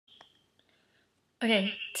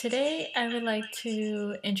Okay, today I would like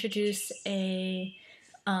to introduce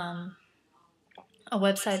um, a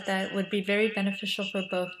website that would be very beneficial for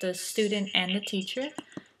both the student and the teacher.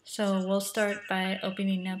 So we'll start by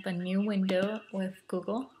opening up a new window with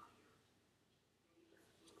Google.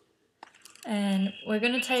 And we're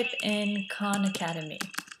going to type in Khan Academy.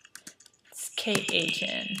 It's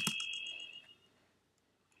Khn.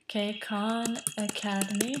 Okay, Khan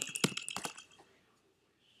Academy.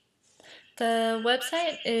 The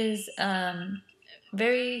website is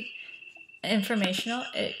very informational.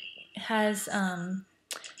 It has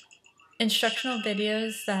instructional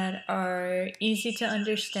videos that are easy to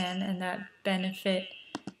understand and that benefit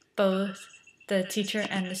both the teacher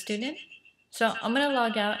and the student. So I'm going to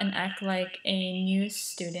log out and act like a new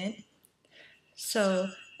student. So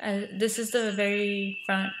this is the very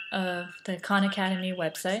front of the Khan Academy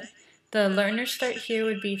website. The learner start here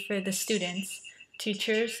would be for the students,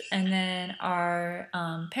 teachers, and then our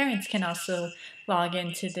parents can also log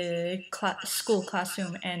into the school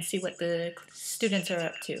classroom and see what the students are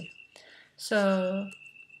up to. So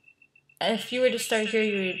if you were to start here,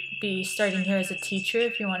 you would be starting here as a teacher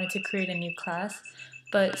if you wanted to create a new class.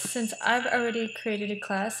 But since I've already created a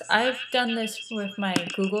class, I've done this with my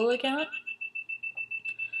Google account.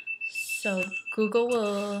 So Google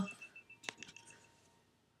will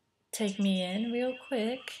take me in real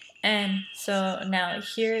quick. And so now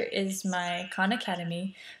here is my Khan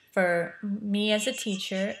Academy for me as a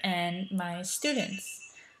teacher and my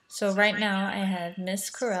students. So right now I have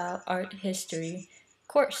Miss Corral Art History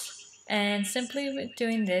course. And simply with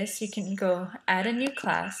doing this, you can go add a new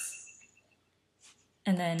class,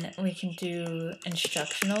 and then we can do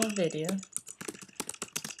instructional video.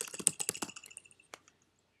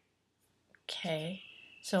 Okay,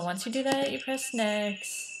 so once you do that, you press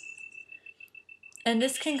next. And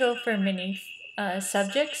this can go for many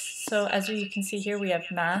subjects. So as you can see here, we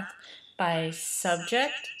have math by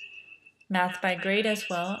subject, math by grade as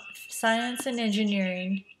well, science and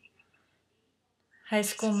engineering, high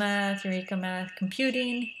school math, Eureka math,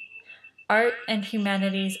 computing, art and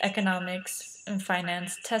humanities, economics and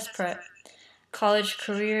finance, test prep, college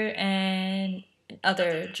career, and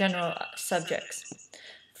other general subjects.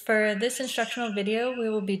 For this instructional video, we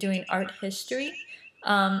will be doing art history.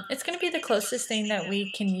 It's going to be the closest thing that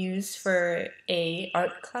we can use for a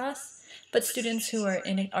art class, but students who are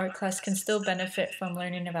in an art class can still benefit from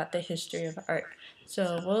learning about the history of art.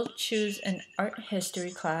 So we'll choose an art history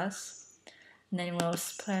class, and then we'll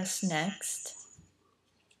press next.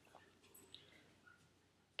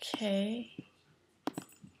 Okay.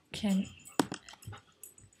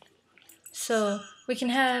 So we can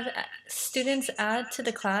have students add to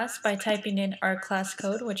the class by typing in our class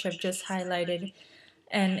code, which I've just highlighted,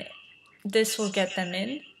 and this will get them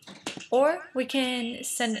in. Or we can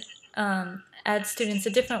add students a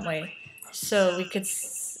different way. So we could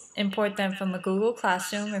import them from a Google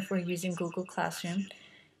Classroom if we're using Google Classroom,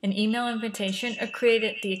 an email invitation, or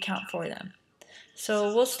create the account for them.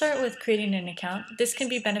 So we'll start with creating an account. This can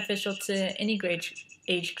be beneficial to any grade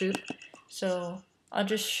age group. So I'll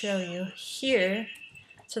just show you here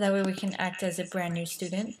so that way we can act as a brand new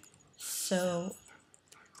student. So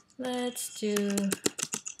let's do,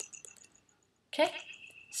 okay.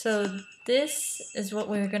 So this is what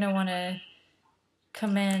we're gonna wanna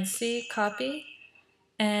Command C, copy,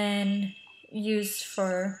 and use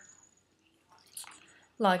for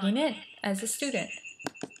logging in as a student.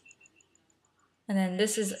 And then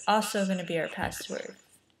this is also gonna be our password.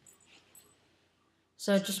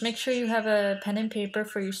 So just make sure you have a pen and paper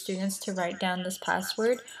for your students to write down this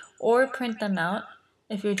password or print them out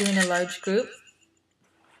if you're doing a large group.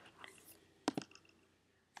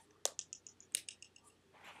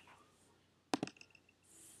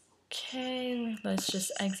 Okay, let's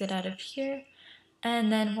just exit out of here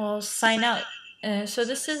and then we'll sign out. So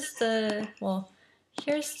this is the, well,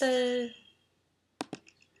 here's the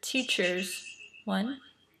teachers one.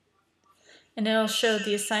 And it'll show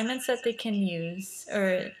the assignments that they can use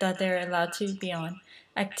or that they're allowed to be on,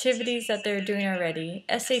 activities that they're doing already,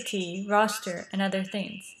 SAT, roster, and other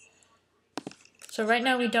things. So right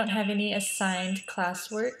now we don't have any assigned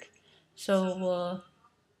classwork, so we'll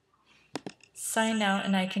sign out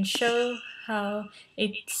and I can show how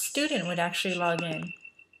a student would actually log in.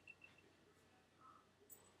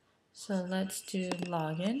 So let's do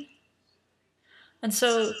login. And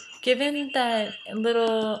so given that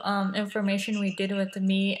little information we did with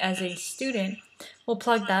me as a student, we'll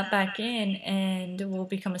plug that back in and we'll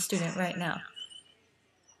become a student right now.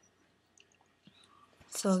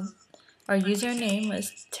 So our username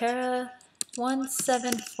was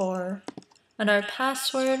Tara174 and our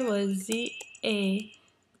password was ZA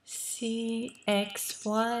C, X,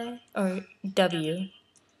 Y, or W,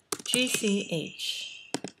 G, C,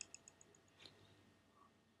 H.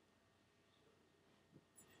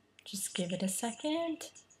 Just give it a second.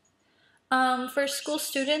 For school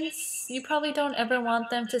students, you probably don't ever want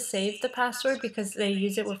them to save the password because they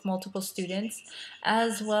use it with multiple students,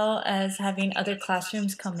 as well as having other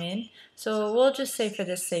classrooms come in. So we'll just say for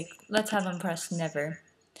this sake, let's have them press never.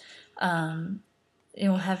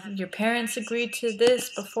 You'll have your parents agree to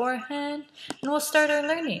this beforehand, and we'll start our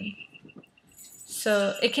learning.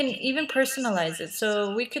 So it can even personalize it.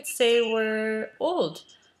 So we could say we're old.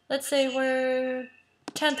 Let's say we're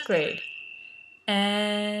 10th grade.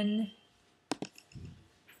 And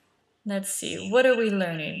let's see, what are we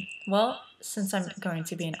learning? Well, since I'm going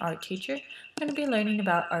to be an art teacher, I'm going to be learning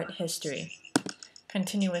about art history.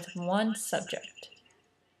 Continue with one subject.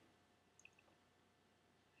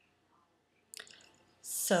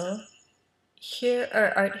 So here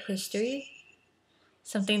are art history,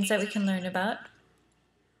 some things that we can learn about.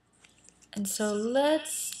 And so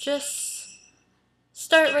let's just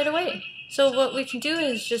start right away. So what we can do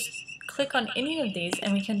is just click on any of these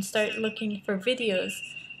and we can start looking for videos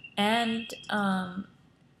and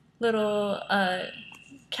little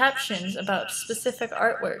captions about specific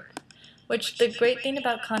artwork. Which the great thing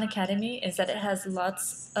about Khan Academy is that it has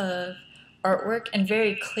lots of artwork and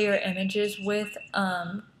very clear images with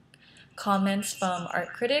comments from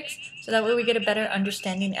art critics, so that way we get a better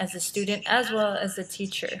understanding as a student as well as the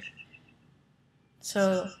teacher.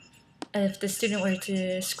 So if the student were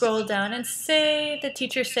to scroll down and say the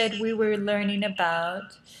teacher said we were learning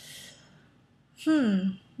about,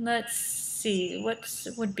 let's see, what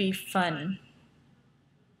would be fun?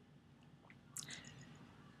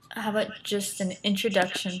 How about just an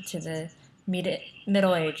introduction to the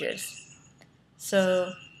Middle Ages?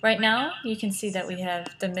 So right now you can see that we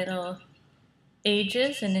have the Middle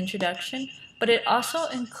Ages, an introduction, but it also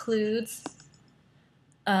includes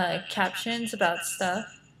captions about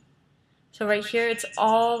stuff. So right here it's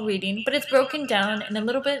all reading, but it's broken down and a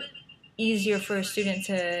little bit easier for a student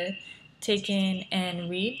to take in and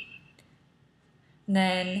read. And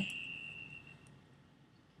then,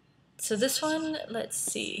 so this one, let's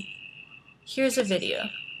see. Here's a video.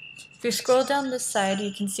 If you scroll down this side,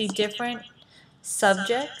 you can see different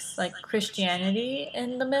subjects like Christianity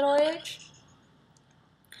in the Middle Age.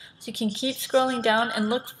 So you can keep scrolling down and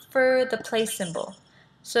look for the play symbol.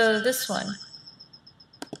 So this one,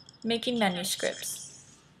 making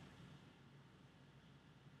manuscripts.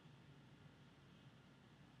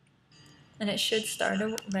 And it should start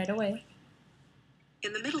right away.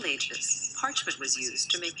 In the Middle Ages, parchment was used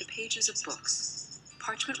to make the pages of books.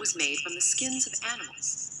 Parchment was made from the skins of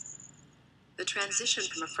animals. The transition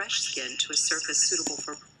from a fresh skin to a surface suitable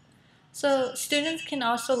for... So students can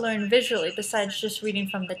also learn visually besides just reading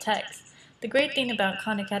from the text. The great thing about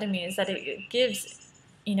Khan Academy is that it gives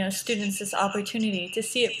students this opportunity to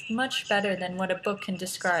see it much better than what a book can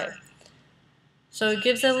describe. So it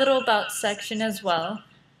gives a little about section as well,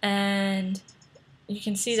 and you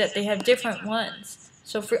can see that they have different ones.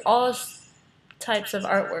 So for all types of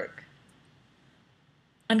artwork.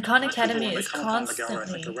 And Khan Academy is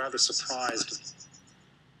constantly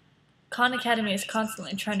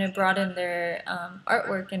trying to broaden their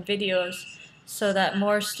artwork and videos so that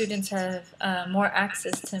more students have more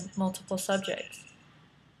access to multiple subjects.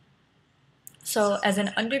 So as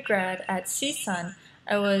an undergrad at CSUN,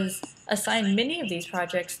 I was assigned many of these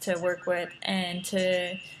projects to work with and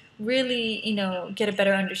to really, get a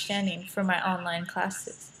better understanding for my online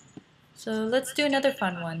classes. So let's do another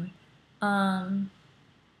fun one.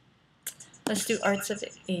 Let's do Arts of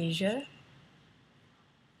Asia.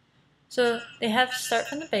 So they have start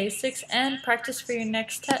from the basics and practice for your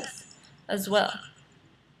next test as well.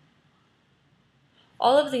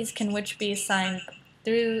 All of these can which be assigned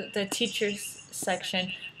through the teachers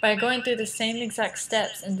section by going through the same exact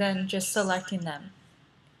steps and then just selecting them.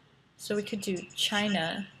 So we could do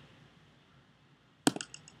China.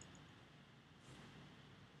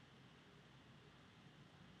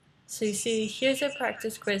 So you see, here's a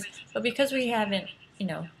practice quiz, but because we haven't,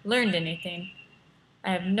 learned anything,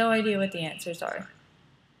 I have no idea what the answers are.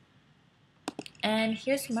 And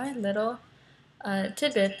here's my little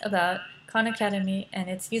tidbit about Khan Academy and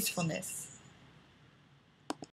its usefulness.